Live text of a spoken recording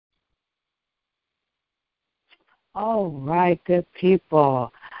All right, good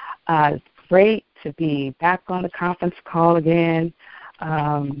people. It's great to be back on the conference call again.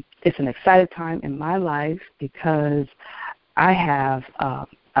 It's an exciting time in my life because I have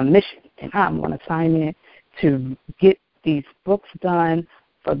a mission and I'm on assignment to get these books done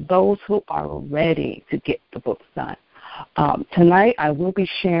for those who are ready to get the books done. Tonight I will be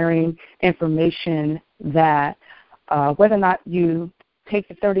sharing information that whether or not you take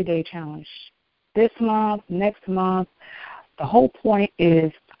the 30-day challenge this month, next month, the whole point is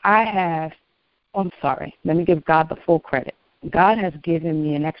let me give God the full credit. God has given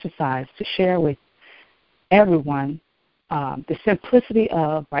me an exercise to share with everyone the simplicity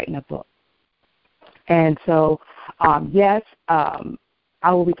of writing a book. And so, yes, I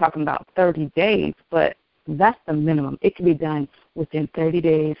will be talking about 30 days, but that's the minimum. It can be done within 30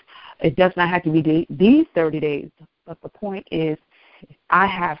 days. It does not have to be these 30 days, but the point is I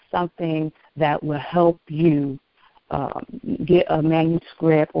have something that will help you get a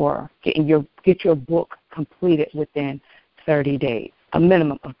manuscript or get your book completed within 30 days, a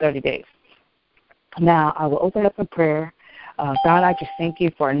minimum of 30 days. Now, I will open up in prayer. God, I just thank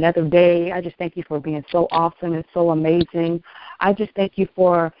you for another day. I just thank you for being so awesome and so amazing. I just thank you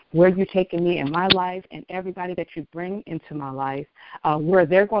for where you're taking me in my life and everybody that you bring into my life, where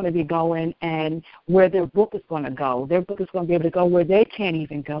they're going to be going and where their book is going to go. Their book is going to be able to go where they can't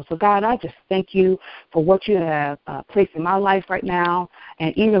even go. So, God, I just thank you for what you have placed in my life right now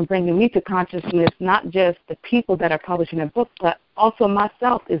and even bringing me to consciousness, not just the people that are publishing their books, but also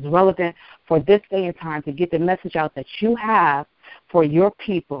myself is relevant for this day and time to get the message out that you have for your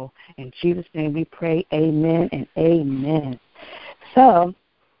people. In Jesus' name we pray, amen and amen. So,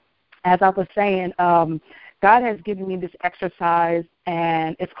 as I was saying, God has given me this exercise,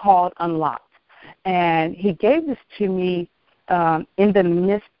 and it's called Unlocked. And he gave this to me in the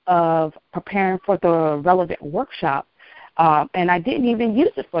midst of preparing for the relevant workshop. And I didn't even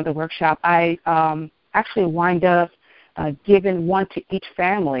use it for the workshop. I actually wind up giving one to each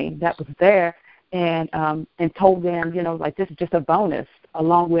family that was there and told them, like this is just a bonus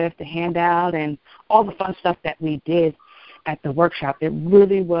along with the handout and all the fun stuff that we did at the workshop. It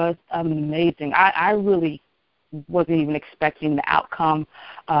really was amazing. I really wasn't even expecting the outcome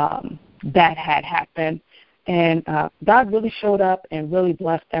that had happened. And God really showed up and really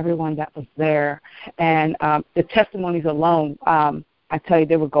blessed everyone that was there. And the testimonies alone, I tell you,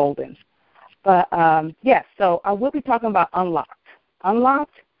 they were golden. But, yes, so I will be talking about Unlocked.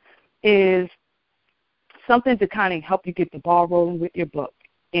 Unlocked is something to kind of help you get the ball rolling with your book.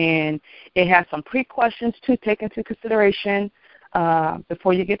 And it has some pre-questions to take into consideration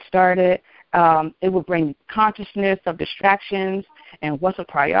before you get started. It will bring consciousness of distractions and what's a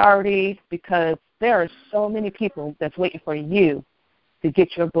priority, because there are so many people that's waiting for you to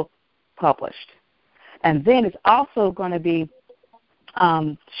get your book published. And then it's also going to be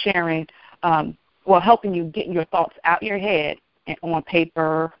sharing helping you get your thoughts out your head and on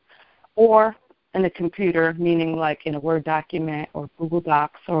paper or in the computer, meaning like in a Word document or Google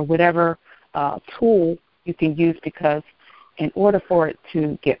Docs or whatever tool you can use, because in order for it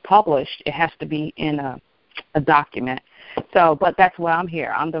to get published, it has to be in a document. So, but that's why I'm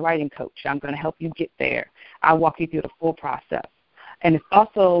here. I'm the writing coach. I'm going to help you get there. I'll walk you through the full process. And it's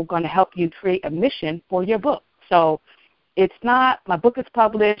also going to help you create a mission for your book. So it's not my book is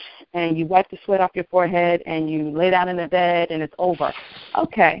published and you wipe the sweat off your forehead and you lay down in the bed and it's over.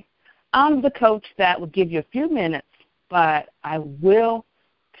 Okay, I'm the coach that will give you a few minutes, but I will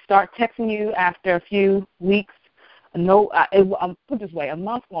start texting you after a few weeks. I'll put it this way, a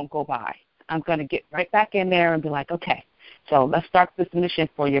month won't go by. I'm going to get right back in there and be like, okay, so let's start this mission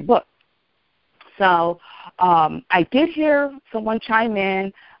for your book. So I did hear someone chime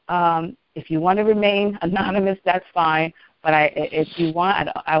in. If you want to remain anonymous, that's fine. But if you want,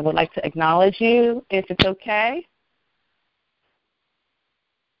 I would like to acknowledge you, if it's okay.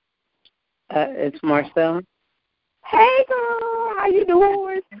 It's Marcel. Hey, girl. How you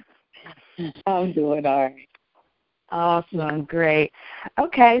doing? I'm doing all right. Awesome. Great.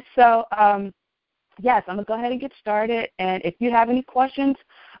 Okay, so, yes, I'm going to go ahead and get started. And if you have any questions,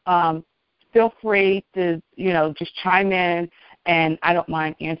 feel free to, just chime in, and I don't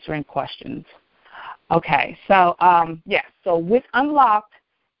mind answering questions. Okay, so, so with Unlocked,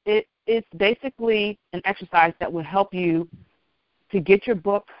 it's basically an exercise that will help you to get your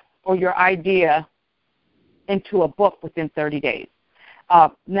book or your idea into a book within 30 days.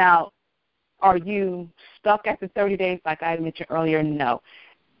 Now, are you stuck at the 30 days like I mentioned earlier? No.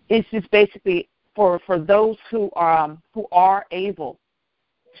 It's just basically for those who are able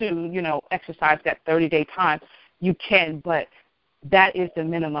to, exercise that 30-day time, you can, but that is the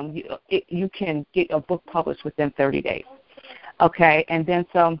minimum. You can get a book published within 30 days. Okay, and then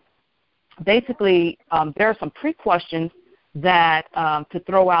so basically there are some pre-questions that to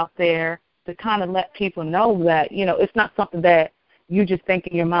throw out there to kind of let people know that, it's not something that you just think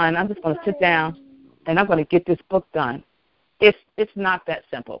in your mind, I'm just going to sit down and I'm going to get this book done. It's not that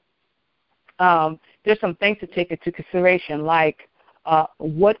simple. There's some things to take into consideration, like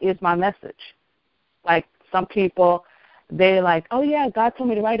what is my message? Like some people, they're like, oh, yeah, God told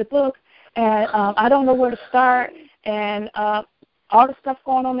me to write a book, and I don't know where to start, and all the stuff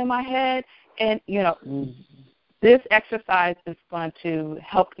going on in my head. And, this exercise is going to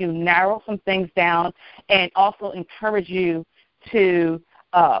help you narrow some things down and also encourage you to,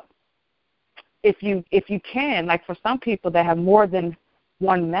 if you can, like for some people that have more than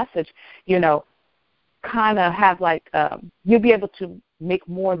one message, kind of have like, you'll be able to make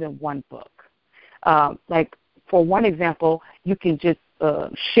more than one book. Like for one example, you can just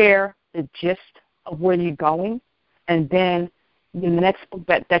share the gist of where you're going, and then in the next book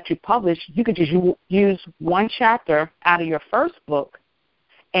that you publish, you could just use one chapter out of your first book,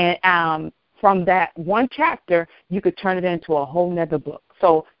 and from that one chapter, you could turn it into a whole nother book.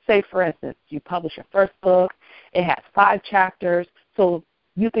 So say, for instance, you publish your first book, it has 5 chapters, so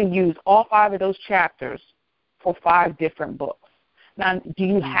you can use all 5 of those chapters for 5 different books. Now, do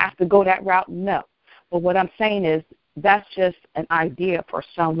you have to go that route? No. But what I'm saying is that's just an idea for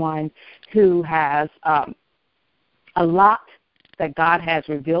someone who has a lot that God has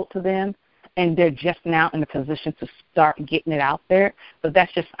revealed to them, and they're just now in a position to start getting it out there. But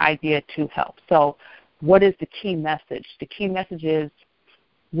that's just an idea to help. So what is the key message? The key message is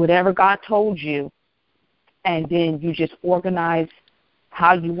whatever God told you, and then you just organize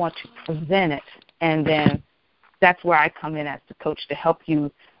how you want to present it, and then that's where I come in as the coach to help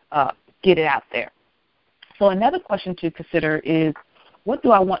you get it out there. So another question to consider is, what do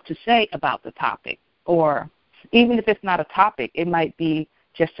I want to say about the topic? Or even if it's not a topic, it might be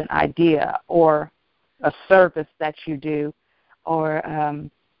just an idea or a service that you do, or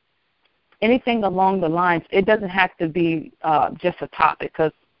anything along the lines. It doesn't have to be just a topic,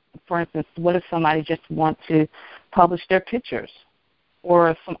 because, for instance, what if somebody just wants to publish their pictures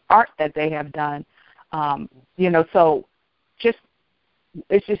or some art that they have done? So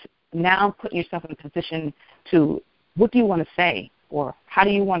it's just now putting yourself in a position to, what do you want to say, or how do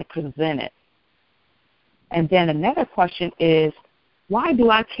you want to present it? And then another question is, why do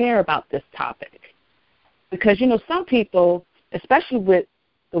I care about this topic? Because, some people, especially with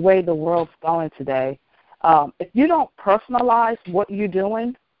the way the world's going today, if you don't personalize what you're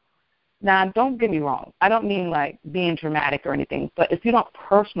doing, now don't get me wrong, I don't mean like being dramatic or anything, but if you don't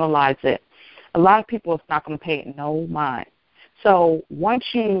personalize it, a lot of people is not going to pay it no mind. So once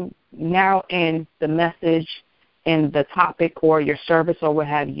you narrow in the message and the topic or your service or what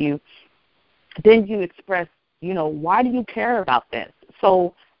have you, then you express, why do you care about this?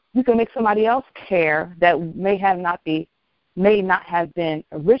 So you can make somebody else care that may not have been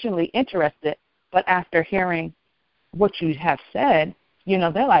originally interested, but after hearing what you have said,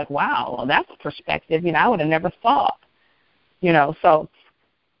 they're like, wow, well, that's a perspective, I would have never thought, so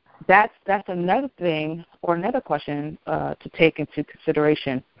that's another thing, or another question to take into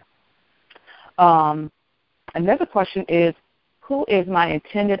consideration. Another question is, who is my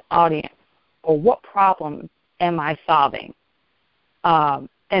intended audience, or what problem am I solving?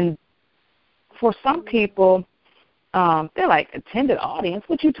 And for some people, they're like, intended audience,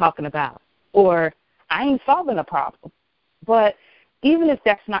 what you talking about? Or I ain't solving a problem. But even if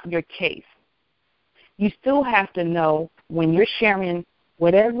that's not your case, you still have to know when you're sharing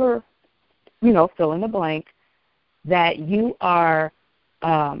whatever, fill in the blank, that you are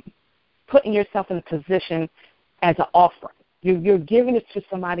putting yourself in a position as an offering. You're giving it to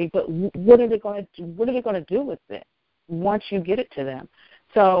somebody, but what are they going to do? What are they going to do with it once you get it to them?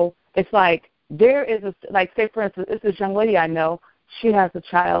 So it's like there is say for instance, this young lady I know. She has a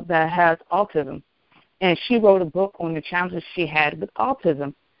child that has autism, and she wrote a book on the challenges she had with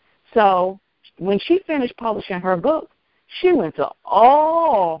autism. So when she finished publishing her book, she went to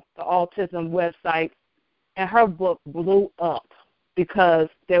all the autism websites, and her book blew up because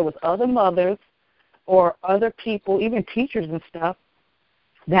there was other mothers or other people, even teachers and stuff,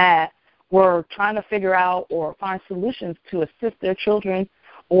 that were trying to figure out or find solutions to assist their children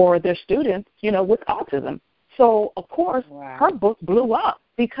or their students, with autism. So, of course, her book blew up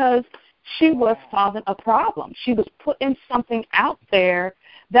because she was solving a problem. She was putting something out there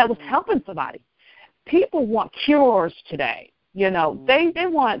that was helping somebody. People want cures today. They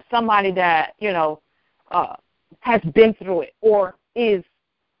want somebody that, has been through it or is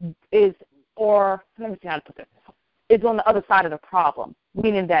or let me see how to put this, is on the other side of the problem,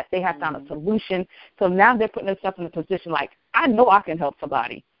 meaning that they have found a solution. So now they're putting themselves in a position like, I know I can help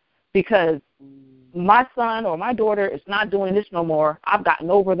somebody because my son or my daughter is not doing this no more. I've gotten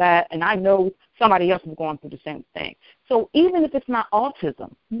over that, and I know somebody else is going through the same thing. So even if it's not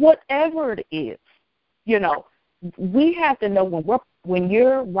autism, whatever it is, we have to know when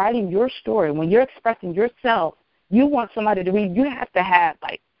you're writing your story, when you're expressing yourself, you want somebody to read, you have to have,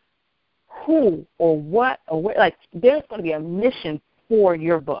 like, who or what or where, like, there's going to be a mission for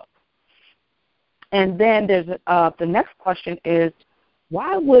your book. And then there's the next question is,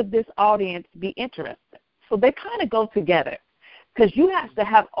 why would this audience be interested? So they kind of go together because you have to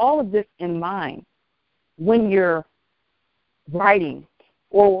have all of this in mind when you're writing,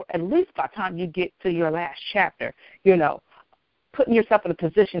 or at least by the time you get to your last chapter, putting yourself in a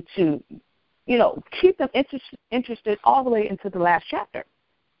position to, keep them interested all the way into the last chapter.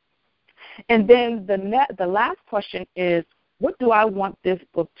 And then the last question is, what do I want this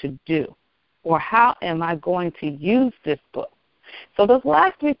book to do? Or how am I going to use this book? So those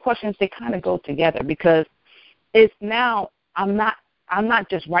last three questions, they kind of go together because it's now I'm not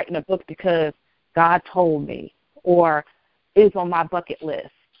just writing a book because God told me or is on my bucket list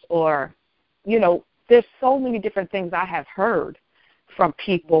or, there's so many different things I have heard from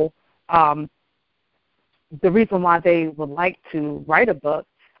people, the reason why they would like to write a book.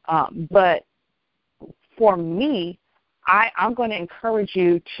 But for me, I'm going to encourage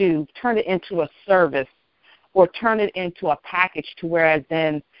you to turn it into a service or turn it into a package to where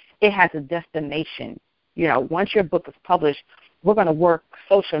then it has a destination. Once your book is published, we're going to work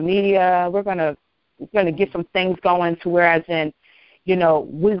social media. We're going to get some things going to whereas then,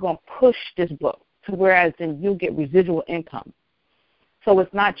 we're going to push this book to whereas then you get residual income. So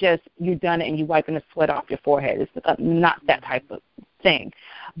it's not just you done it and you wiping the sweat off your forehead. It's not that type of thing.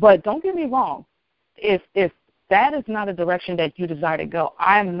 But don't get me wrong. If that is not a direction that you desire to go,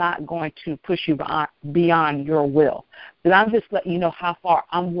 I'm not going to push you beyond your will. But I'm just letting you know how far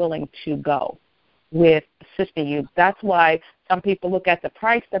I'm willing to go with assisting you. That's why some people look at the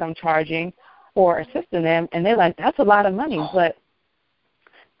price that I'm charging for assisting them, and they're like, that's a lot of money. But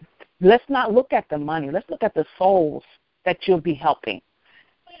let's not look at the money. Let's look at the souls that you'll be helping,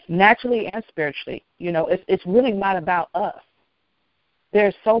 naturally and spiritually. It's really not about us.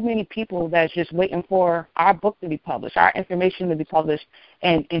 There's so many people that's just waiting for our book to be published, our information to be published,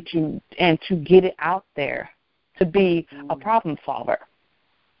 and to get it out there, to be a problem solver.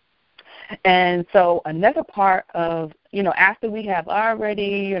 And so another part of, after we have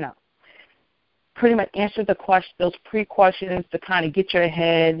already, pretty much answered those pre-questions to kind of get your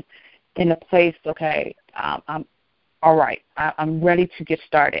head in a place, okay, I'm all right, I'm ready to get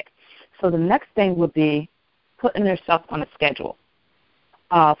started. So the next thing would be putting yourself on a schedule.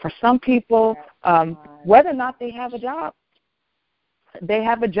 For some people, whether or not they have a job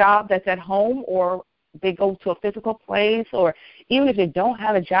that's at home or they go to a physical place, or even if they don't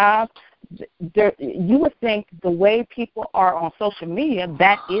have a job, you would think the way people are on social media,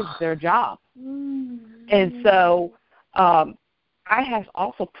 that is their job. And so I have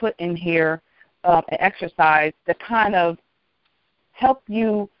also put in here an exercise to kind of help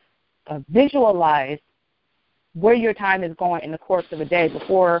you visualize where your time is going in the course of a day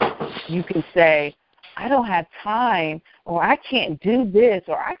before you can say, I don't have time, or I can't do this,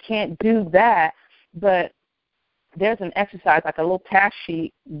 or I can't do that. But there's an exercise, like a little task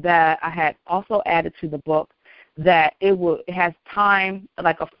sheet that I had also added to the book that it has time,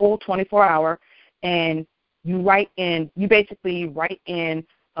 like a full 24-hour, and you basically write in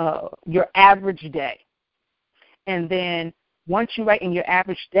your average day. And then once you write in your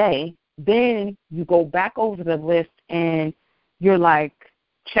average day, then you go back over the list and you're like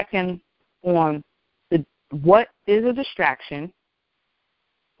checking on what is a distraction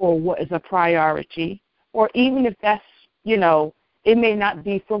or what is a priority, or even if that's, it may not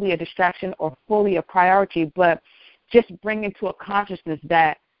be fully a distraction or fully a priority, but just bring into a consciousness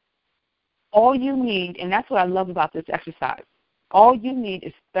that all you need, and that's what I love about this exercise, all you need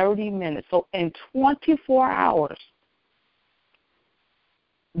is 30 minutes. So in 24 hours,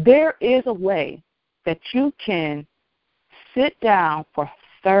 there is a way that you can sit down for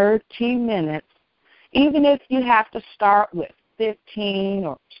 30 minutes, even if you have to start with 15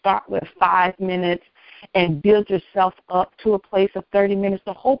 or start with 5 minutes and build yourself up to a place of 30 minutes.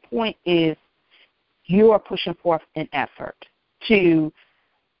 The whole point is you are pushing forth an effort to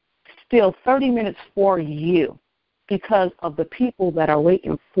still 30 minutes for you because of the people that are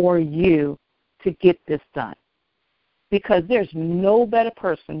waiting for you to get this done. Because there's no better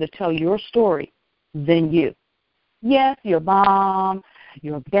person to tell your story than you. Yes, your mom,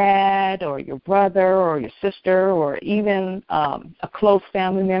 your dad or your brother or your sister or even a close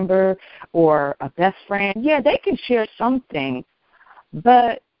family member or a best friend, yeah, they can share something,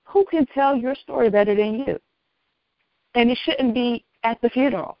 but who can tell your story better than you? And it shouldn't be at the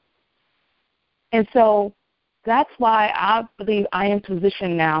funeral. And so that's why I believe I am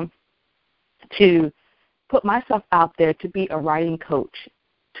positioned now to put myself out there to be a writing coach,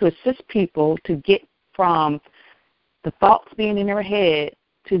 to assist people to get from the thoughts being in their head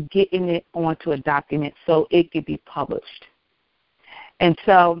to getting it onto a document so it could be published. And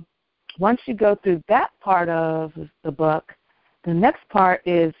so once you go through that part of the book, the next part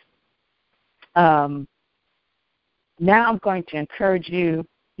is now I'm going to encourage you,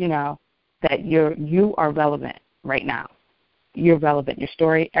 that you are relevant right now. You're relevant. Your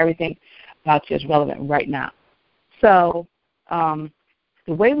story, everything about you is relevant right now. So the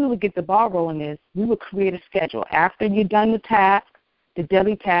way we would get the ball rolling is we would create a schedule. After you've done the task, the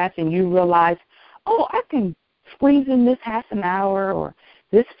daily task, and you realize, oh, I can squeeze in this half an hour or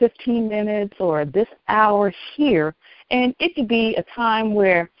this 15 minutes or this hour here. And it could be a time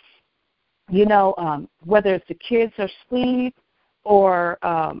where, whether it's the kids are asleep or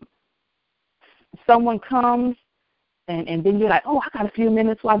someone comes and then you're like, oh, I got a few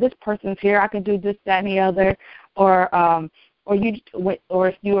minutes while this person's here. I can do this, that, and the other. Or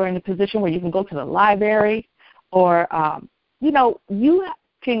if you are in a position where you can go to the library or, you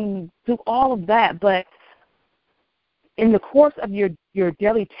can do all of that. But in the course of your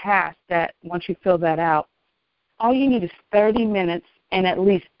daily task, that once you fill that out, all you need is 30 minutes and at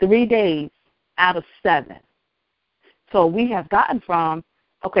least 3 days out of 7. So we have gotten from,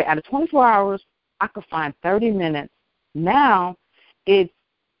 okay, out of 24 hours, I could find 30 minutes. Now it's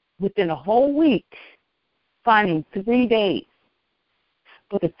within a whole week, finding 3 days.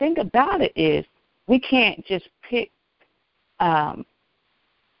 But the thing about it is we can't just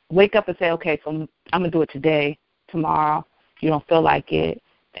wake up and say, okay, so I'm going to do it today, tomorrow, if you don't feel like it,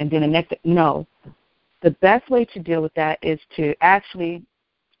 and then the next day. No. The best way to deal with that is to actually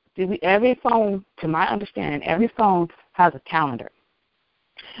every phone, to my understanding, every phone has a calendar.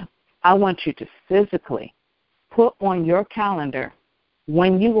 I want you to physically put on your calendar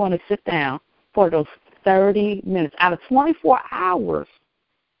when you want to sit down for those 30 minutes. Out of 24 hours,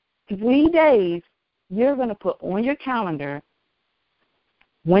 3 days, you're going to put on your calendar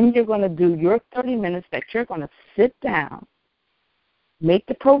when you're going to do your 30 minutes that you're going to sit down, make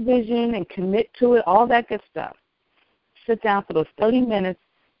the provision and commit to it, all that good stuff. Sit down for those 30 minutes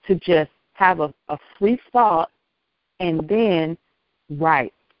to just have a free thought and then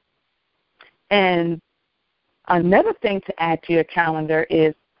write. And another thing to add to your calendar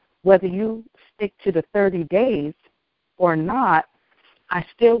is whether you stick to the 30 days or not, I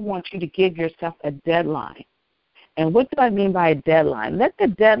still want you to give yourself a deadline. And what do I mean by a deadline? Let the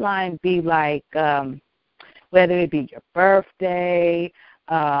deadline be like whether it be your birthday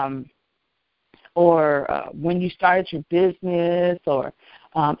or when you started your business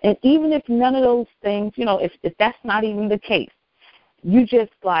and even if none of those things, if that's not even the case, you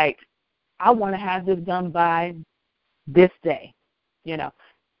just like, I want to have this done by this day,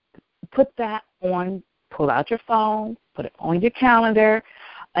 Put that on, pull out your phone, put it on your calendar.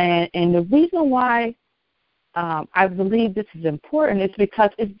 And the reason why I believe this is important is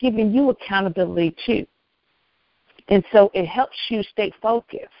because it's giving you accountability too. And so it helps you stay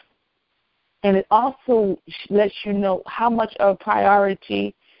focused. And it also lets you know how much of a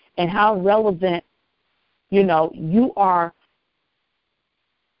priority and how relevant, you are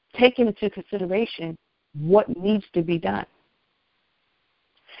taking into consideration what needs to be done.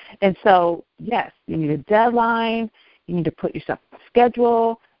 And so, yes, you need a deadline, you need to put yourself on a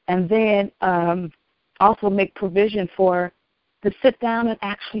schedule, and then also make provision to sit down and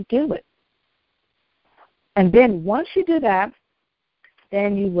actually do it. And then once you do that,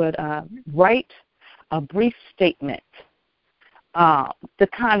 then you would write a brief statement to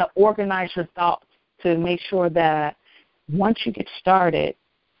kind of organize your thoughts to make sure that once you get started,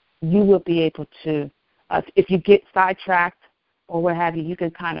 you will be able to, if you get sidetracked or what have you, you can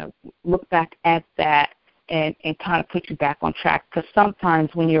kind of look back at that and kind of put you back on track. Because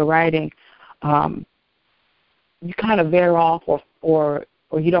sometimes when you're writing, you kind of veer off or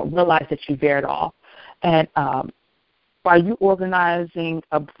you don't realize that you veered off. And by you organizing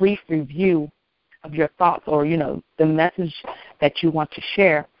a brief review of your thoughts or, the message that you want to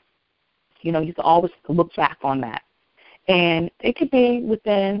share, you can always look back on that. And it could be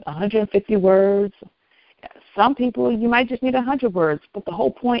within 150 words. Some people, you might just need 100 words. But the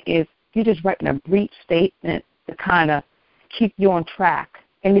whole point is you're just writing a brief statement to kind of keep you on track.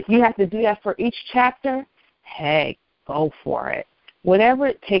 And if you have to do that for each chapter, hey, go for it. whatever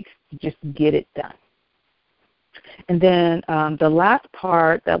it takes to just get it done. And then the last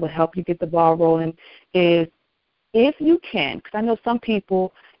part that would help you get the ball rolling is, if you can, because I know some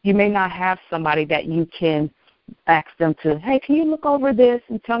people, you may not have somebody that you can ask them to, hey, can you look over this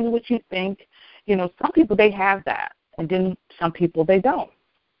and tell me what you think? You know, some people, they have that, and then some people, they don't.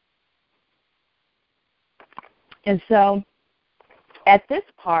 And so at this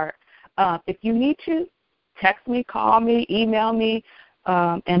part, if you need to, text me, call me, email me,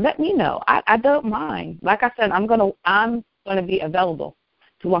 and let me know. I don't mind. Like I said, I'm gonna be available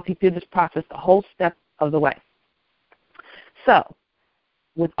to walk you through this process the whole step of the way. So,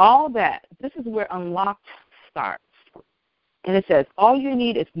 with all that, this is where Unlocked starts. And it says all you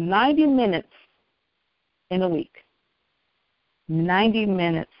need is 90 minutes in a week. 90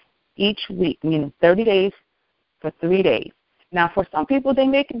 minutes each week, meaning 30 days for 3 days. Now, for some people, they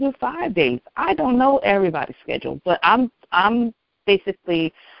may do 5 days. I don't know everybody's schedule, but I'm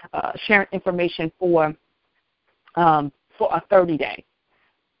basically sharing information for a 30-day,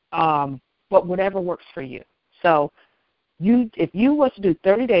 but whatever works for you. So, if you was to do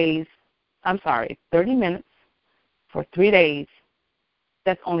 30 minutes for 3 days,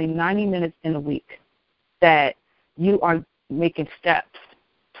 that's only 90 minutes in a week that you are making steps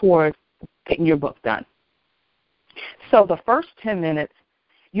towards getting your book done. So the first 10 minutes,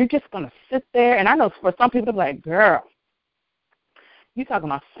 you're just going to sit there. And I know for some people, they're like, girl, you talking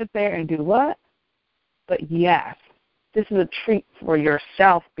about sit there and do what? But yes, this is a treat for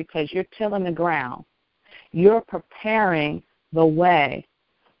yourself because you're tilling the ground. You're preparing the way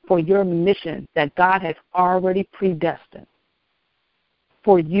for your mission that God has already predestined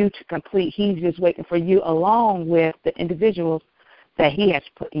for you to complete. He's just waiting for you, along with the individuals that He has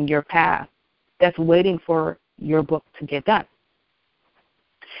put in your path that's waiting for your book to get done.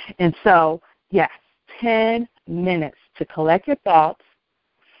 And so, yes, 10 minutes to collect your thoughts.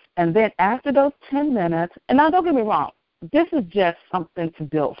 And then after those 10 minutes, and now don't get me wrong, this is just something to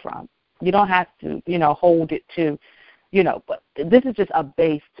build from. You don't have to, hold it to, but this is just a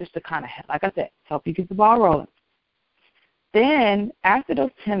base just to kind of, like I said, help you get the ball rolling. Then after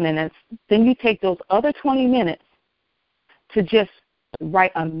those 10 minutes, then you take those other 20 minutes to just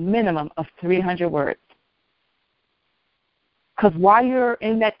write a minimum of 300 words. Because while you're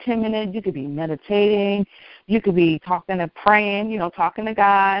in that 10 minutes, you could be meditating, you could be talking and praying, talking to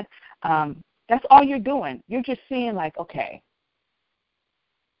God. That's all you're doing. You're just seeing like, okay,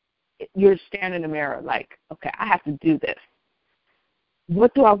 you're standing in the mirror like, okay, I have to do this.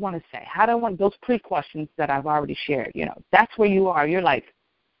 What do I want to say? How do I want those pre-questions that I've already shared? That's where you are. You're like,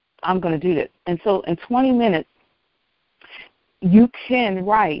 I'm going to do this. And so in 20 minutes, you can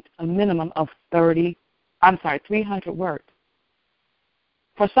write a minimum of 300 words.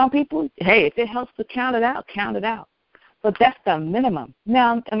 For some people, hey, if it helps to count it out, count it out. But that's the minimum.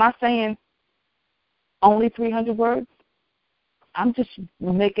 Now, am I saying only 300 words? I'm just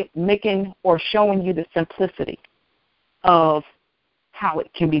making or showing you the simplicity of how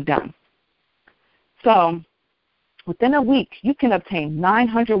it can be done. So within a week, you can obtain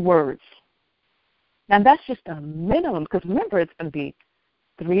 900 words. Now, that's just a minimum because, remember, it's going to be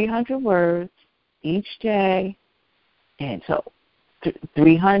 300 words each day. And so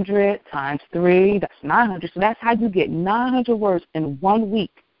 300 times 3, that's 900. So that's how you get 900 words in 1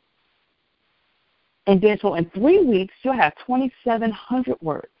 week. And then so in 3 weeks, you'll have 2,700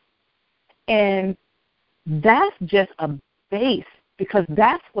 words. And that's just a base because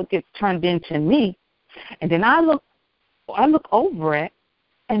that's what gets turned into me. And then I look over it,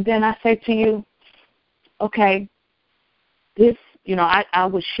 and then I say to you, okay, this, I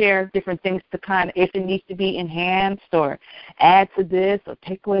would share different things to kind of, if it needs to be enhanced or add to this or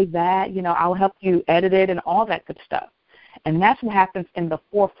take away that, I'll help you edit it and all that good stuff. And that's what happens in the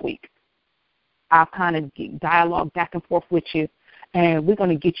 4th week. I'll kind of dialogue back and forth with you, and we're going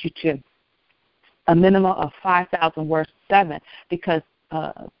to get you to a minimum of 5,000 words, 7, because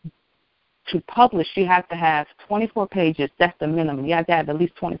to publish, you have to have 24 pages. That's the minimum. You have to have at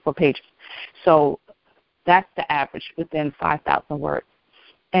least 24 pages. So that's the average within 5,000 words.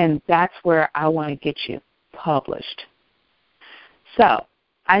 And that's where I want to get you published. So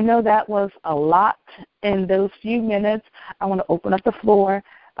I know that was a lot in those few minutes. I want to open up the floor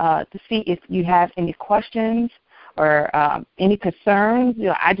to see if you have any questions or any concerns.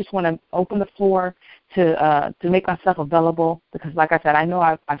 I just want to open the floor to make myself available because, like I said, I know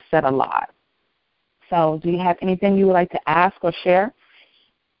I've said a lot. So do you have anything you would like to ask or share?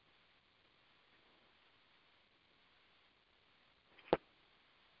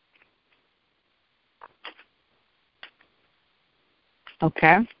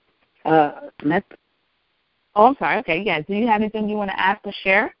 Okay. Oh, I'm sorry. Okay, yeah. Do you have anything you want to ask or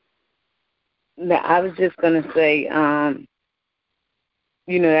share? No, I was just going to say,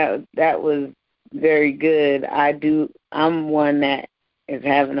 that was very good. I'm one that is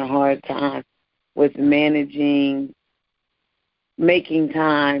having a hard time with making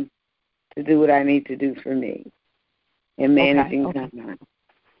time to do what I need to do for me and managing time.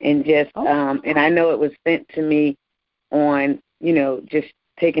 And just, and I know it was sent to me on, just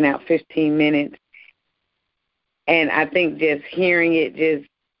taking out 15 minutes. And I think just hearing it just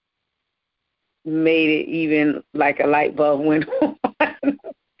made it even like a light bulb went on.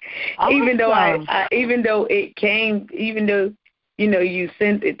 Awesome. Even though you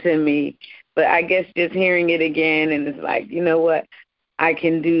sent it to me, but I guess just hearing it again, and it's like, you know what, I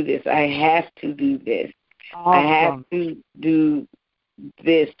can do this. I have to do this. Awesome. I have to do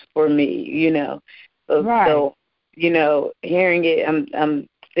this for me. So, right. So, hearing it, I'm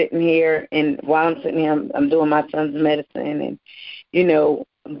sitting here, and while I'm sitting here, I'm doing my son's medicine, and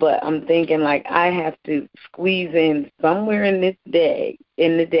but I'm thinking like I have to squeeze in somewhere in the day.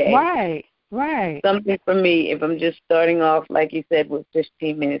 Right. Something for me. If I'm just starting off, like you said, with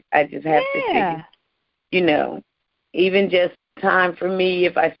 15 minutes, I just have to figure, even just time for me.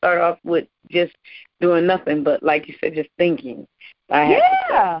 If I start off with just doing nothing, but like you said, just thinking, I have to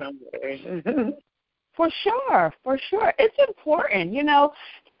start somewhere. For sure. It's important,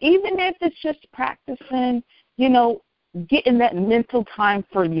 even if it's just practicing, getting that mental time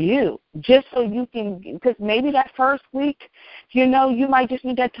for you, just so you can, because maybe that first week, you might just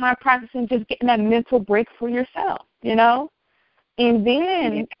need that time practicing, just getting that mental break for yourself, and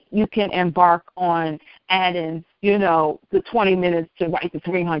then you can embark on adding, the 20 minutes to write the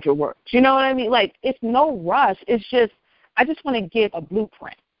 300 words. You know what I mean? Like, it's no rush. It's just, I just want to give a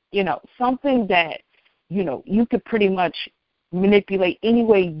blueprint, something that, you could pretty much manipulate any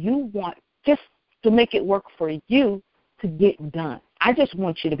way you want, just to make it work for you to get done. I just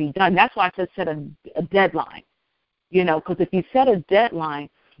want you to be done. That's why I said set a deadline, because if you set a deadline,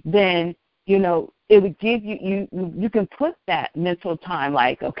 then, it would give you can put that mental time,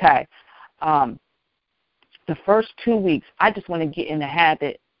 like, okay, the first 2 weeks, I just want to get in the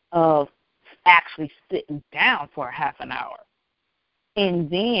habit of actually sitting down for a half an hour. And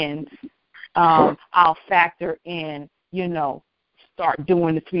then I'll factor in, start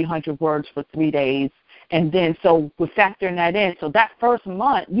doing the 300 words for 3 days. And then, so we're factoring that in. So that first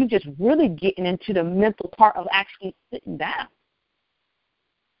month, you just really getting into the mental part of actually sitting down.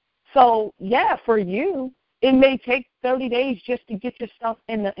 So, yeah, for you, it may take 30 days just to get yourself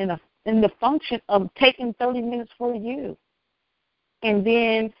in the function of taking 30 minutes for you. And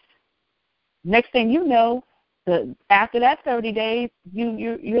then next thing you know, after that 30 days,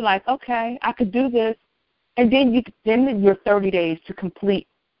 you're like, okay, I could do this. And then your 30 days to complete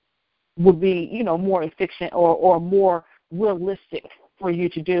would be, more efficient or more realistic for you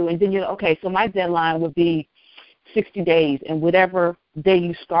to do. And then okay, so my deadline would be 60 days. And whatever day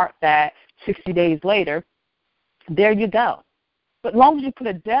you start that, 60 days later, there you go. But as long as you put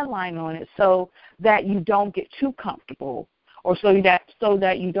a deadline on it so that you don't get too comfortable, or so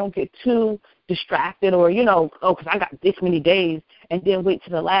that you don't get too distracted, or, because I got this many days, and then wait to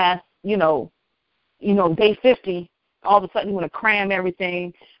the last, day 50, all of a sudden you want to cram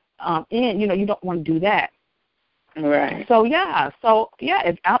everything in. You don't want to do that. Right. So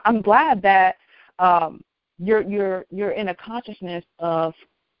I'm glad that you're in a consciousness of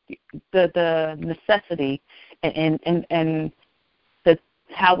the necessity and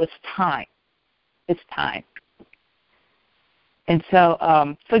how it's time. It's time. And so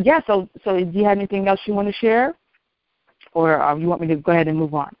do you have anything else you want to share, or you want me to go ahead and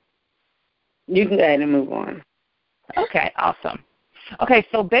move on? You can go ahead and move on. Okay, awesome. Okay,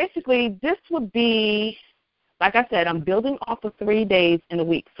 so basically this would be, like I said, I'm building off of 3 days in a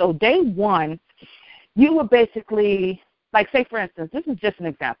week. So day one, you would basically, like, say, for instance, this is just an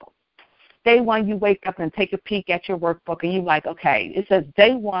example. Day one, you wake up and take a peek at your workbook, and you're like, okay, it says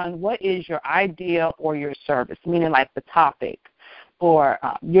day one, what is your idea or your service, meaning like the topic or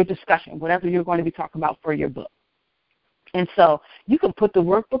your discussion, whatever you're going to be talking about for your book. And so you can put the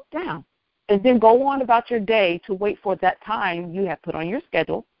workbook down and then go on about your day to wait for that time you have put on your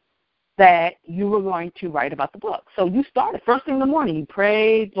schedule that you were going to write about the book. So you started first thing in the morning. You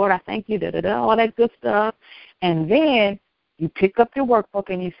prayed, Lord, I thank you, all that good stuff. And then you pick up your workbook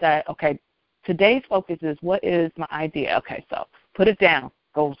and you say, okay, today's focus is, what is my idea? Okay, so put it down.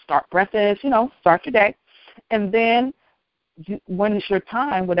 Go start breakfast, start your day. And then when it's your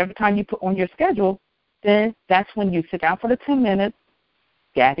time, whatever time you put on your schedule, then that's when you sit down for the 10 minutes,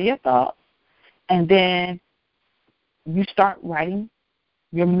 gather your thoughts, and then you start writing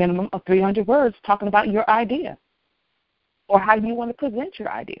your minimum of 300 words talking about your idea or how you want to present your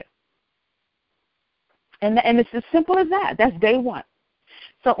idea. And it's as simple as that. That's day one.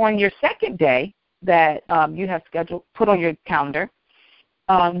 So on your second day that you have scheduled, put on your calendar,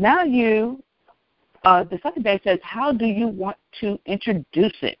 now the second day says, how do you want to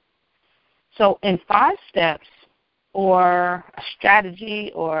introduce it? So in 5 steps or a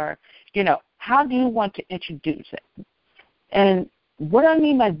strategy or, how do you want to introduce it? And what I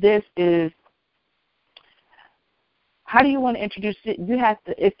mean by this is, how do you want to introduce it? You have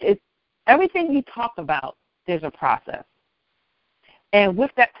to, it's everything you talk about, there's a process. And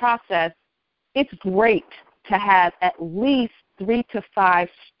with that process, it's great to have at least 3 to 5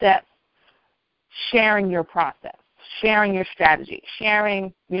 steps sharing your process, sharing your strategy,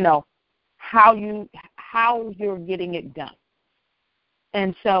 sharing, how you're getting it done.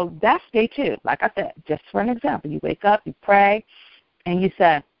 And so that's day 2. Like I said, just for an example, you wake up, you pray, and you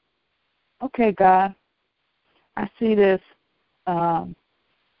say, okay, God, I see this.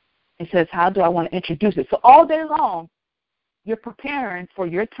 It says, how do I want to introduce it? So all day long, you're preparing for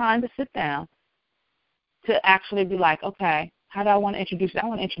your time to sit down to actually be like, okay, how do I want to introduce it? I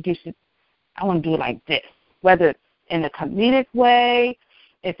want to introduce it. I want to do it like this, whether it's in a comedic way,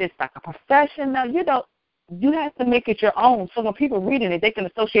 if it's like a professional, you have to make it your own. So when people reading it, they can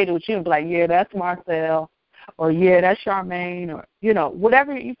associate it with you and be like, yeah, that's Marcel, or yeah, that's Charmaine, or,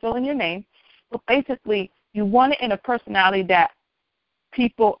 whatever you fill in your name. But basically, you want it in a personality that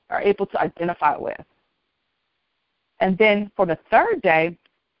people are able to identify with. And then for the third day,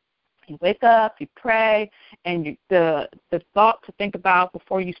 you wake up, you pray, and the thought to think about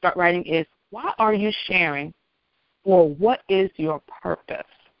before you start writing is, why are you sharing, or what is your purpose?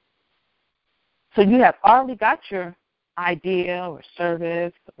 So you have already got your idea or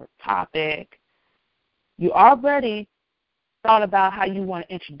service or topic. You already thought about how you want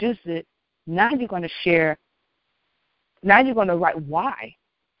to introduce it. Now you're going to share. Now you're going to write why.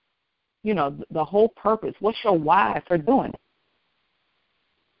 The whole purpose. What's your why for doing it?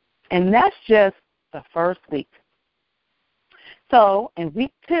 And that's just the first week. So in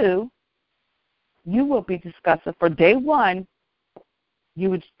week 2, you will be discussing, for day 1, you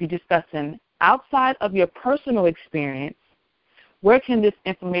would be discussing outside of your personal experience, where can this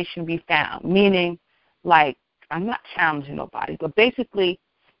information be found? Meaning, like, I'm not challenging nobody, but basically,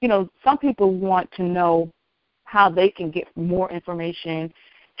 some people want to know how they can get more information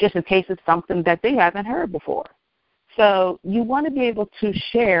just in case it's something that they haven't heard before. So you want to be able to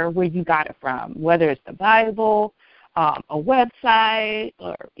share where you got it from, whether it's the Bible, a website,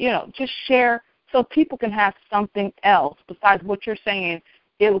 or, just share so people can have something else besides what you're saying.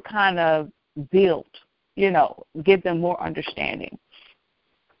 It will kind of build, give them more understanding.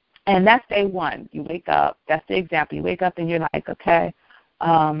 And that's day 1. You wake up. That's the example. You wake up and you're like, okay,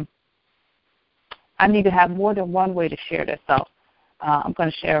 I need to have more than one way to share this. So I'm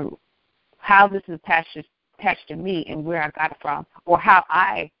going to share how this is attached to me and where I got it from, or how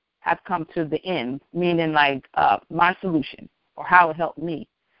I have come to the end, meaning like my solution or how it helped me.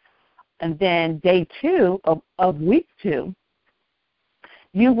 And then day 2 of week 2,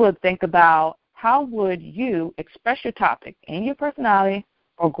 you would think about how would you express your topic and your personality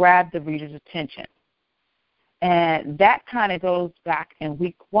or grab the reader's attention. And that kind of goes back in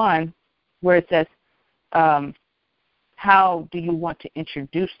week 1 where it says, how do you want to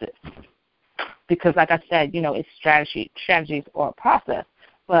introduce this? Because like I said, it's strategies or a process.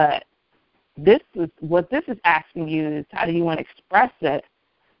 But what this is asking you is, how do you want to express it,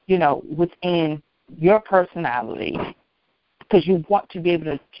 within your personality? Because you want to be able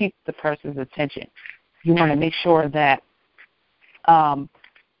to keep the person's attention. You want to make sure that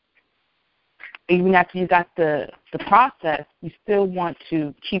even after you got the process, you still want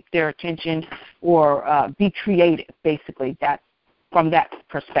to keep their attention or be creative, basically. That's from that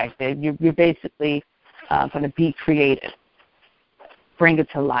perspective. You're basically going to be creative, bring it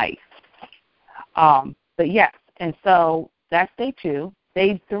to life. But yes, and so that's day 2.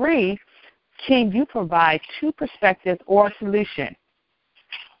 Day 3, can you provide 2 perspectives or a solution?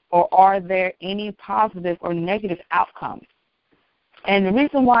 Or are there any positive or negative outcomes? And the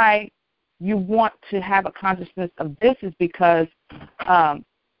reason why you want to have a consciousness of this is because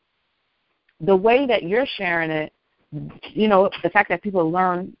the way that you're sharing it, the fact that people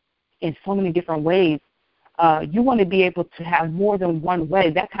learn in so many different ways, you want to be able to have more than one way.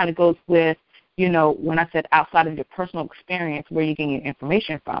 That kind of goes with, when I said outside of your personal experience, where you're getting your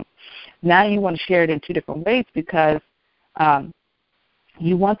information from. Now you want to share it in 2 different ways because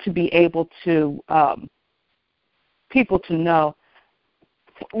you want to be able to, people to know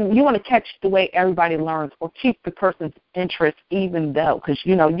you want to catch the way everybody learns or keep the person's interest even though, because,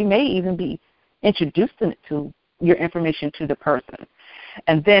 you may even be introducing it to your information to the person.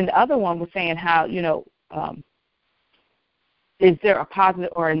 And then the other one was saying how, is there a positive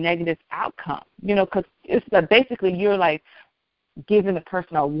or a negative outcome? Because it's basically you're like giving the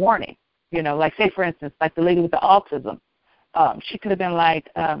person a warning, like say, for instance, like the lady with the autism. She could have been like,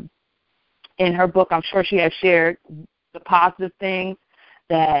 in her book, I'm sure she has shared the positive things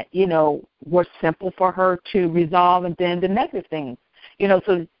that, were simple for her to resolve, and then the negative things,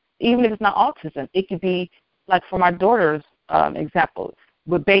 so even if it's not autism, it could be like for my daughter's example,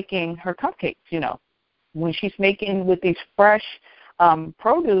 with baking her cupcakes, when she's making with these fresh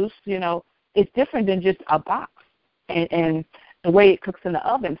produce, it's different than just a box and the way it cooks in the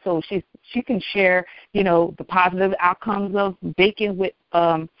oven. So she can share, the positive outcomes of baking with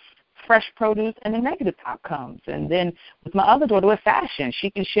fresh produce and the negative outcomes. And then with my other daughter with fashion, she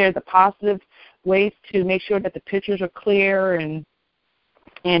can share the positive ways to make sure that the pictures are clear and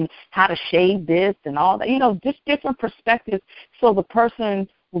how to shade this and all that, just different perspectives. So the person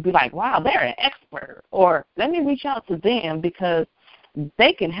will be like, wow, they're an expert, or let me reach out to them because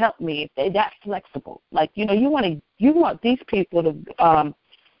they can help me if they're that flexible. Like, you want these people to,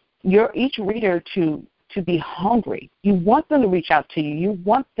 each reader to be hungry. You want them to reach out to you. You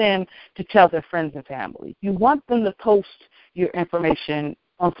want them to tell their friends and family. You want them to post your information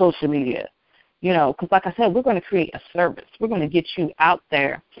on social media, because like I said, we're going to create a service. We're going to get you out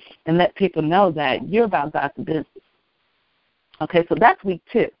there and let people know that you're about God's business. Okay, so that's week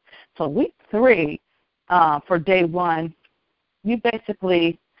 2. So week 3, for day 1,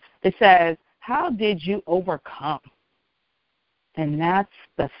 it says, how did you overcome? And that's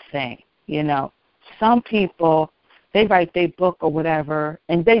the thing, Some people, they write their book or whatever,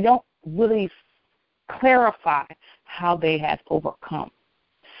 and they don't really clarify how they have overcome.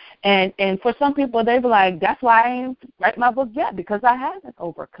 And for some people, they be like, that's why I ain't write my book yet, because I haven't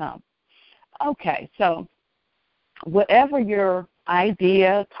overcome. Okay, so whatever your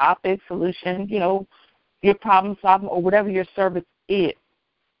idea, topic, solution, your problem solving, or whatever your service is,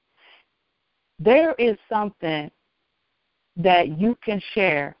 there is something that you can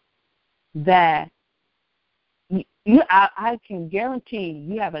share that I can guarantee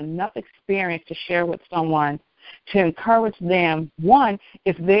you have enough experience to share with someone to encourage them, one,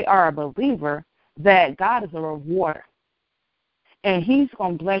 if they are a believer, that God is a rewarder. And he's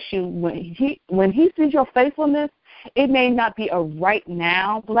going to bless you when he sees your faithfulness. It may not be a right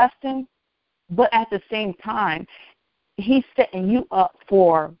now blessing, but at the same time, he's setting you up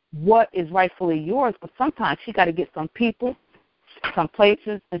for what is rightfully yours. But sometimes he got to get some people, some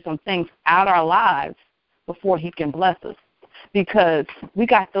places, and some things out our lives before he can bless us. Because we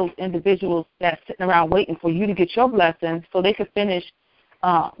got those individuals that's sitting around waiting for you to get your blessing so they can finish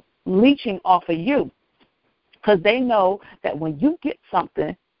leeching off of you. Because they know that when you get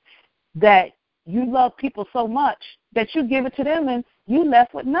something that you love people so much that you give it to them and you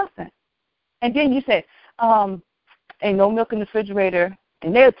left with nothing. And then you say, ain't no milk in the refrigerator.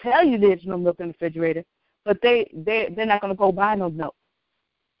 And they'll tell you there's no milk in the refrigerator, but they're not going to go buy no milk.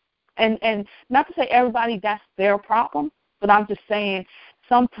 And not to say everybody that's their problem, but I'm just saying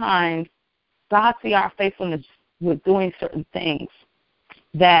sometimes God see our faithfulness with doing certain things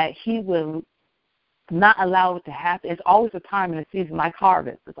that he will not allow it to happen. It's always a time in the season, like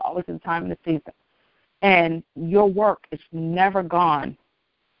harvest. It's always a time in the season. And your work is never gone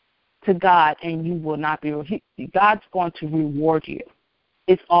to God, and you will not be. God's going to reward you.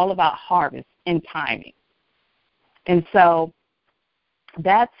 It's all about harvest and timing. And so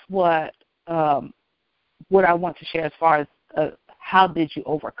that's what I want to share as far as how did you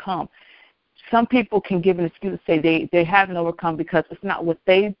overcome. Some people can give an excuse and say they haven't overcome because it's not what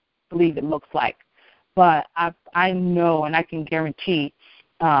they believe it looks like. But I know and I can guarantee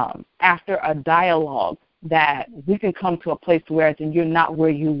after a dialogue that we can come to a place where then you're not where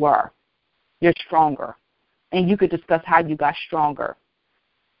you were. You're stronger. And you could discuss how you got stronger.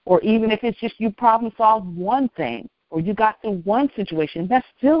 Or even if it's just you problem solved one thing or you got through one situation, that's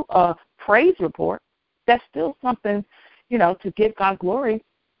still a praise report. That's still something, to give God glory.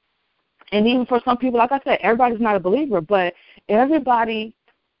 And even for some people, like I said, everybody's not a believer, but everybody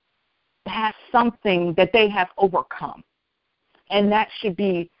has something that they have overcome. And that should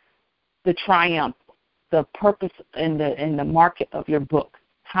be the triumph, the purpose and the market of your book,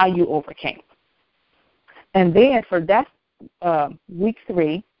 how you overcame. And then for that week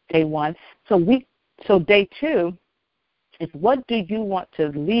 3, day 1, so day 2 is what do you want to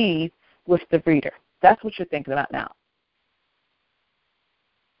leave with the reader? That's what you're thinking about now.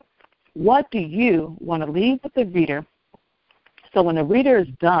 What do you want to leave with the reader So when the reader is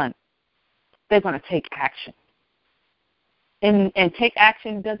done, they're going to take action. And take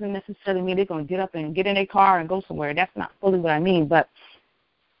action doesn't necessarily mean they're going to get up and get in their car and go somewhere. That's not fully what I mean. But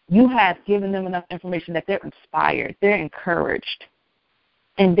you have given them enough information that they're inspired, they're encouraged,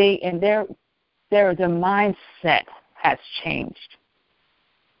 and their mindset has changed.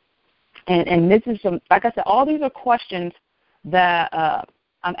 And this is like I said, all these are questions that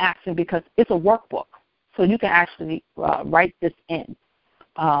I'm asking because it's a workbook, so you can actually write this in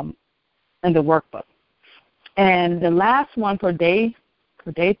the workbook. And the last one for day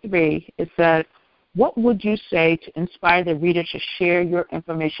 3, it says, what would you say to inspire the reader to share your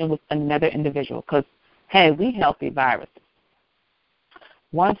information with another individual? Because, hey, we healthy viruses.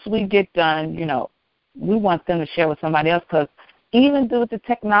 Once we get done, we want them to share with somebody else because even with the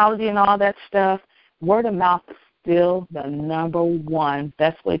technology and all that stuff, word of mouth is still the number one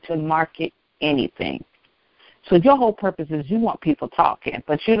best way to market anything. So your whole purpose is you want people talking,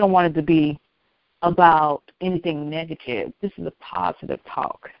 but you don't want it to be about anything negative. This is a positive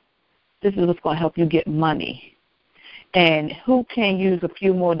talk. This is what's going to help you get money. And who can use a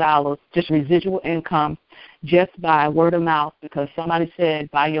few more dollars, just residual income, just by word of mouth because somebody said,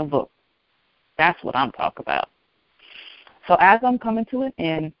 buy your book. That's what I'm talking about. So as I'm coming to an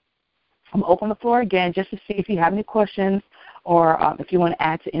end, I'm open the floor again just to see if you have any questions or if you want to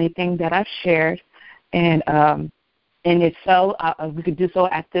add to anything that I've shared. And if so, we could do so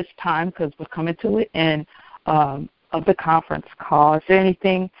at this time because we're coming to the end of the conference call. Is there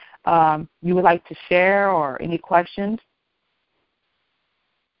anything you would like to share or any questions?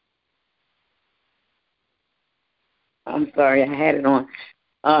 I'm sorry, I had it on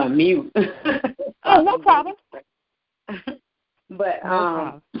mute. Oh, no problem. But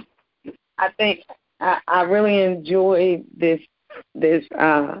I think I really enjoyed this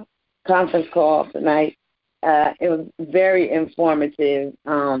conference call tonight. It was very informative.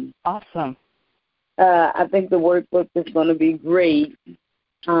 Awesome. I think the workbook is going to be great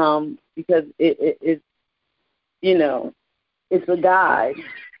because it's it's a guide.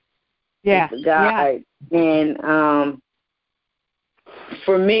 Yeah. It's a guide. Yeah. And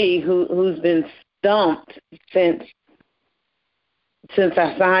for me, who's been stumped since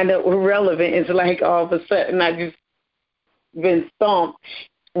I signed up with Relevant, it's like all of a sudden I just been stumped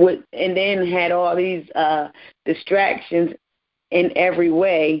and then had all these distractions in every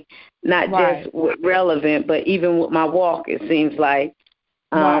way, not just with Relevant, but even with my walk, it seems like.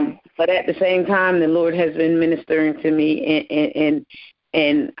 But at the same time, the Lord has been ministering to me,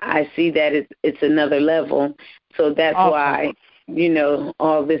 and I see that it's another level. So that's why,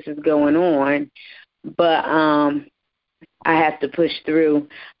 all this is going on. But I have to push through.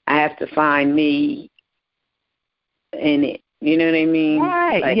 I have to find me in it. You know what I mean?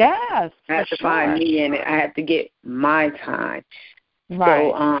 Right, like, yes. I have to find me in it. I have to get my time.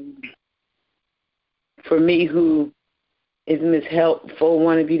 Right. So for me, who is mishelpful,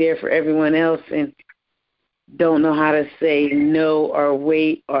 want to be there for everyone else and don't know how to say no or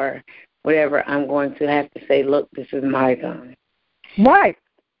wait or whatever, I'm going to have to say, look, this is my time. Right.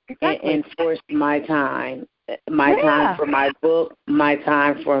 Exactly. And force my time. My time for my book, my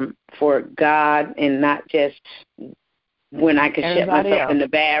time for God, and not just when I can shut myself in the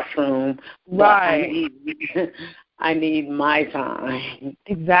bathroom. Right. I need my time.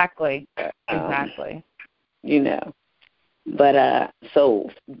 Exactly. Exactly. But so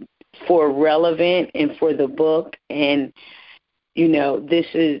for Relevant and for the book, and this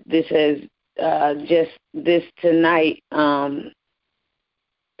tonight.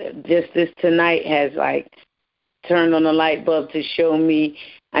 This tonight has like turned on the light bulb to show me.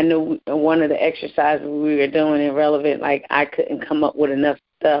 I know one of the exercises we were doing in Relevant, like I couldn't come up with enough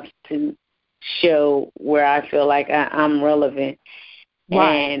stuff to show where I feel like I'm relevant.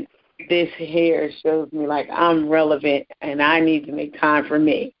 Right. And this here shows me like I'm relevant and I need to make time for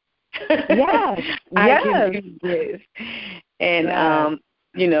me. Yes. I can do this. And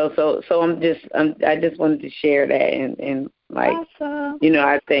so I just wanted to share that and like awesome.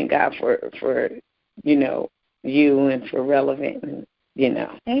 I thank God for you and for Relevant and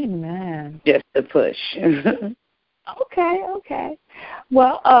Amen. just to push. Okay.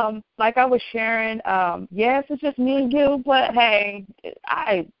 Well, like I was sharing, yes, it's just me and you, but hey,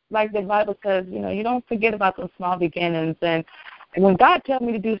 I like the Bible says, you don't forget about those small beginnings. And when God tells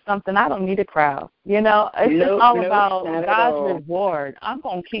me to do something, I don't need a crowd. It's all about God's reward. I'm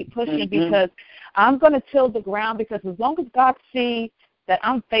going to keep pushing because I'm going to till the ground, because as long as God sees that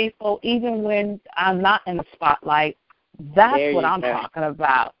I'm faithful, even when I'm not in the spotlight, that's what I'm talking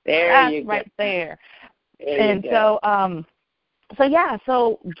about. That's right there. And so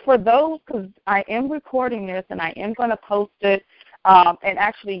for those, because I am recording this and I am going to post it and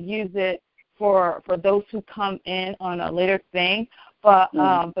actually use it for those who come in on a later thing. But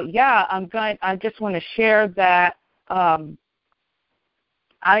yeah, I just want to share that I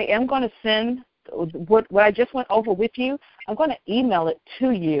am going to send what I just went over with you. I'm going to email it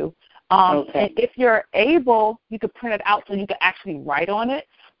to you. Okay. And if you're able, you could print it out so you can actually write on it.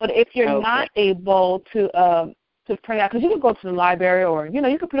 But if you're not able to print it out, because you can go to the library or, you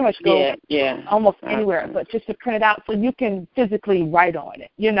can pretty much go almost anywhere, but just to print it out so you can physically write on it,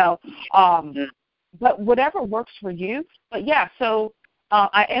 But whatever works for you. But, yeah, so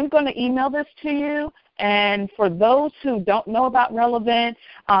I am going to email this to you. And for those who don't know about Relevant,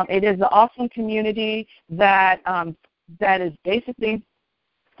 it is an awesome community that is basically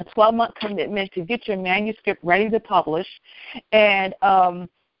a 12-month commitment to get your manuscript ready to publish. And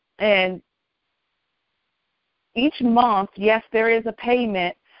each month, yes, there is a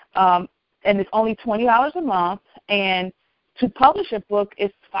payment, and it's only $20 a month. And to publish a book,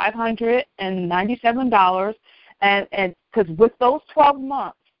 it's $597. And because with those 12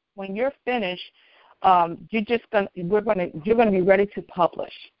 months, when you're finished, you're going to be ready to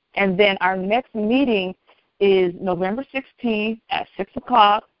publish. And then our next meeting is November 16th at 6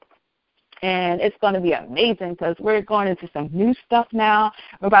 o'clock. And it's going to be amazing because we're going into some new stuff now.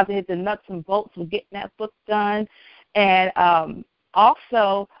 We're about to hit the nuts and bolts of getting that book done. And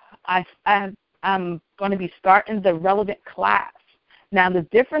also, I'm going to be starting the Relevant class. Now, the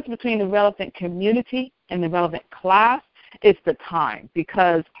difference between the Relevant community and the Relevant class is the time,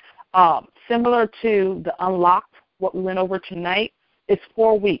 because similar to the Unlocked, what we went over tonight, it's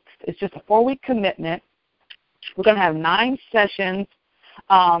 4 weeks. It's just a 4-week commitment. We're going to have 9 sessions.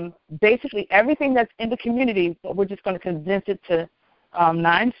 Basically everything that's in the community, but we're just going to condense it to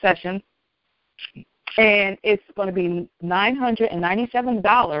 9 sessions. And it's going to be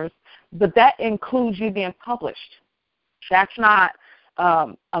 $997, but that includes you being published. That's not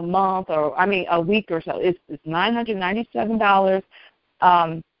a month a week or so. It's $997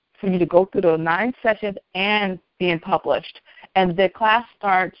 for you to go through the 9 sessions and being published. And the class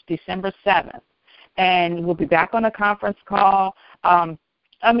starts December 7th. And we'll be back on a conference call. The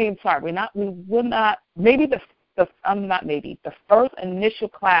first initial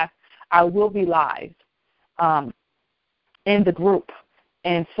class, I will be live in the group.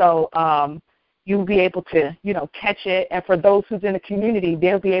 And so you'll be able to, catch it. And for those who's in the community,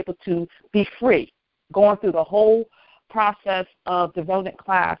 they'll be able to be free going through the whole process of the Relevant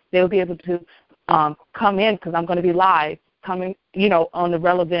class. They'll be able to come in because I'm going to be live coming, on the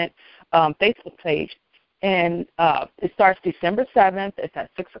Relevant Facebook page. And it starts December 7th. It's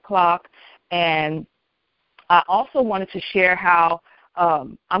at 6 o'clock. And I also wanted to share how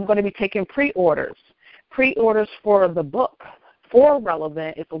I'm going to be taking pre-orders for the book for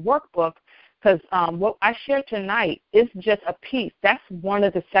Relevant. It's a workbook because what I shared tonight is just a piece. That's one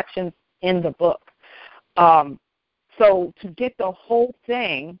of the sections in the book. So to get the whole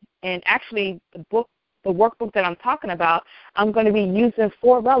thing, and actually the workbook that I'm talking about, I'm going to be using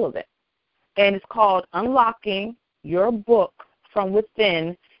for Relevant. And it's called Unlocking Your Book from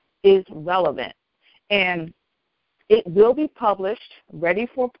Within is Relevant. And it will be published, ready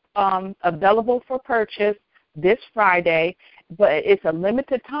for available for purchase this Friday, but it's a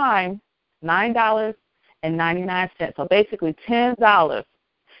limited time, $9.99. So basically $10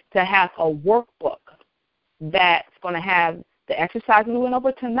 to have a workbook that's going to have the exercises we went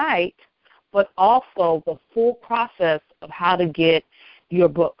over tonight, but also the full process of how to get your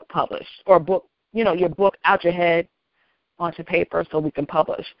book published, or your book out your head onto paper so we can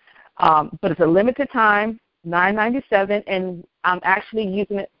publish. But it's a limited time, $9.97, and I'm actually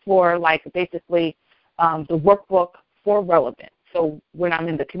using it for basically the workbook for Relevant. So when I'm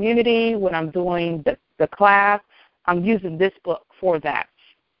in the community, when I'm doing the class, I'm using this book for that.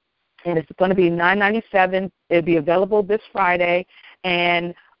 And it's going to be $9.97. It'll be available this Friday.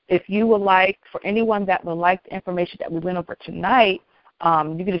 And if you would like, for anyone that would like the information that we went over tonight,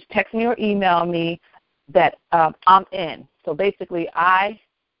 you can just text me or email me that I'm in. So basically,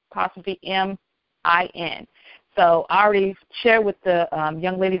 I_M_I_N. So I already shared with the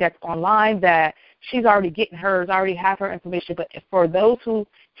young lady that's online that she's already getting hers. I already have her information. But for those who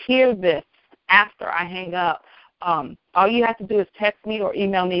hear this after I hang up, all you have to do is text me or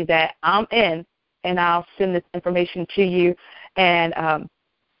email me that I'm in, and I'll send this information to you. And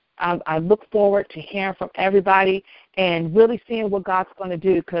I look forward to hearing from everybody and really seeing what God's going to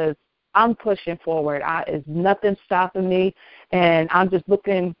do, because I'm pushing forward. There's nothing stopping me, and I'm just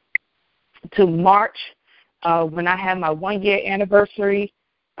looking to March when I have my 1-year anniversary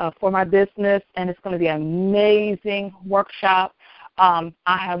for my business, and it's going to be an amazing workshop. I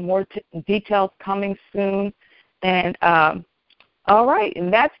have more details coming soon, and All right,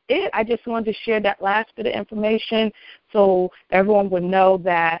 and that's it. I just wanted to share that last bit of information so everyone would know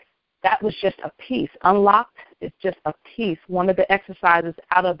that that was just a piece. Unlocked is just a piece, one of the exercises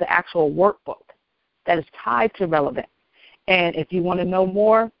out of the actual workbook that is tied to Relevant. And if you want to know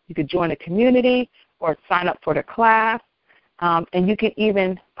more, you could join a community or sign up for the class. And you can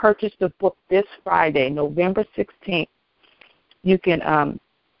even purchase the book this Friday, November 16th. You can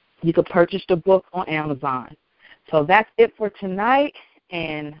purchase the book on Amazon. So that's it for tonight,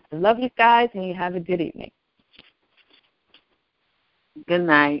 and I love you guys, and you have a good evening. Good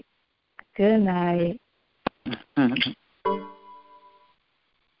night. Good night.